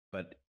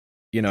But,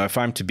 if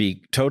I'm to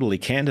be totally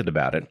candid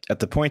about it, at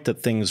the point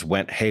that things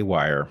went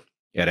haywire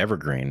at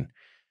Evergreen,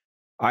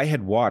 I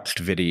had watched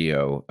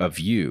video of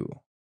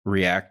you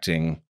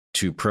reacting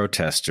to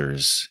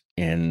protesters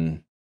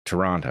in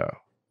Toronto.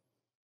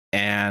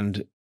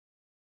 And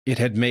it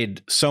had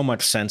made so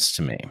much sense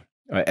to me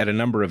at a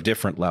number of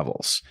different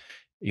levels.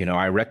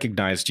 I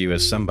recognized you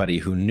as somebody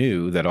who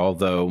knew that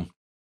although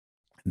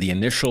the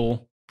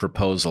initial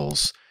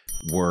proposals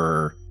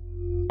were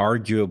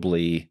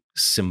arguably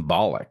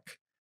symbolic,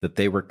 that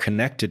they were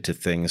connected to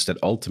things that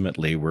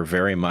ultimately were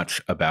very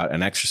much about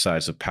an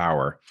exercise of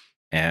power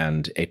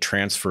and a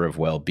transfer of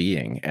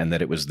well-being, and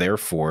that it was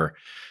therefore,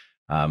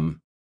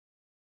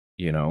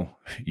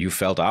 you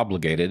felt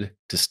obligated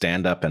to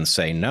stand up and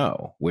say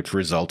no, which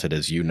resulted,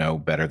 as you know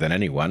better than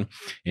anyone,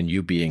 in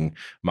you being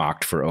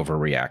mocked for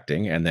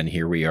overreacting. And then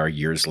here we are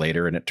years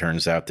later, and it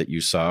turns out that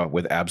you saw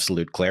with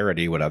absolute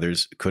clarity what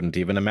others couldn't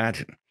even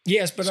imagine.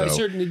 Yes, but I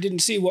certainly didn't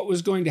see what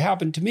was going to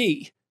happen to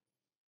me.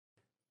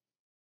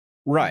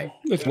 Right.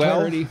 With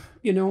clarity,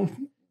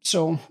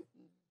 so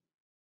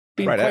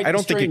being quite a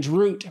strange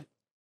route.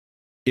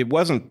 It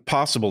wasn't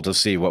possible to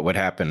see what would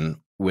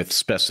happen with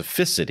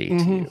specificity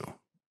to you.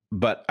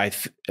 But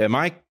am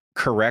I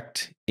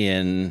correct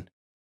in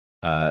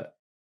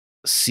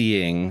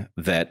seeing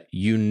that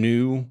you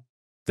knew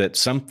that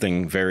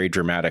something very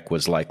dramatic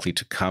was likely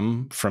to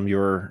come from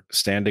your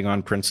standing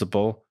on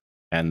principle,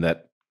 and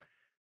that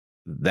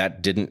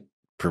didn't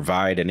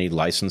provide any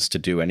license to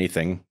do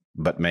anything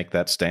but make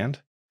that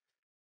stand?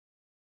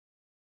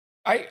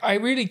 I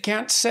really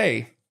can't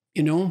say,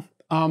 it's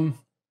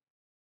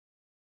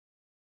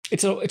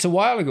a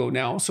while ago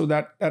now, so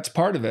that's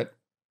part of it.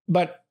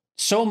 But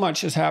so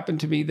much has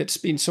happened to me that's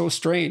been so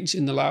strange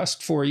in the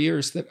last 4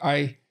 years that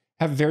I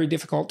have a very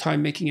difficult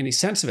time making any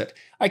sense of it.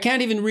 I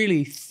can't even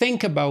really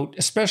think about,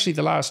 especially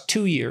the last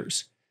 2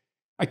 years,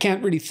 I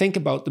can't really think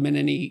about them in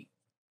any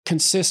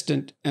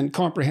consistent and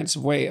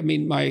comprehensive way. I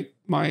mean, my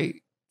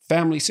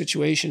family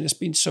situation has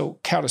been so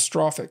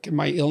catastrophic, and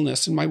my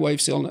illness and my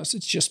wife's illness,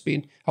 it's just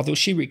been, although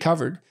she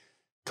recovered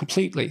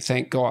completely,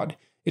 thank God,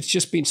 it's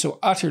just been so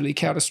utterly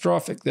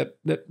catastrophic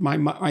that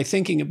my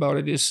thinking about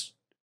it is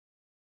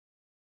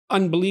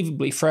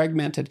unbelievably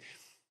fragmented.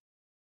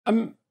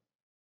 I'm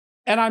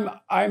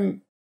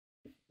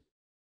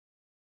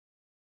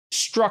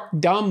struck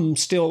dumb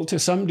still to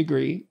some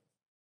degree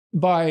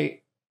by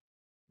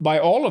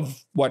all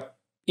of what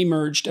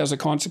emerged as a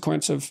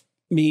consequence of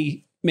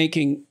me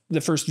making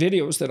the first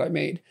videos that I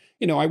made.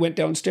 I went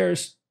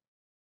downstairs,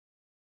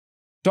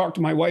 talked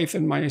to my wife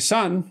and my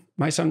son.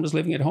 My son was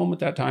living at home at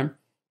that time,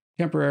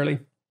 temporarily.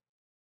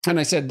 And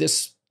I said,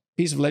 this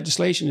piece of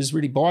legislation is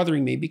really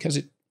bothering me because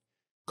it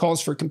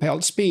calls for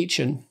compelled speech.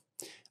 And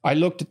I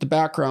looked at the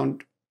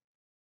background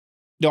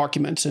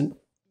documents and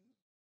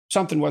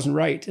something wasn't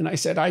right. And I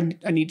said, I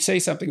need to say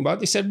something about it.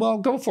 They said, well,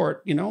 go for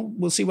it.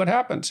 We'll see what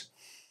happens.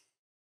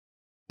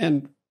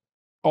 And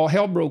all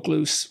hell broke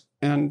loose,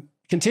 and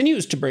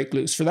continues to break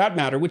loose for that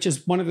matter, which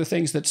is one of the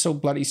things that's so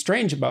bloody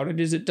strange about it,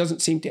 is it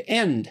doesn't seem to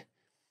end.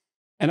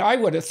 And I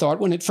would have thought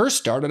when it first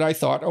started, I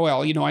thought, oh,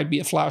 well, I'd be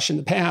a flash in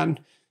the pan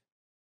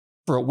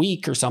for a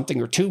week or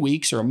something, or 2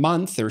 weeks or a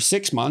month or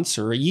 6 months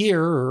or a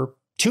year or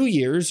 2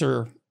 years,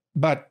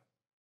 but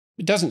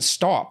it doesn't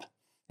stop.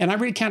 And I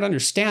really can't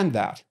understand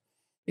that.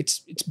 It's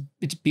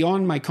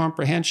beyond my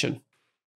comprehension.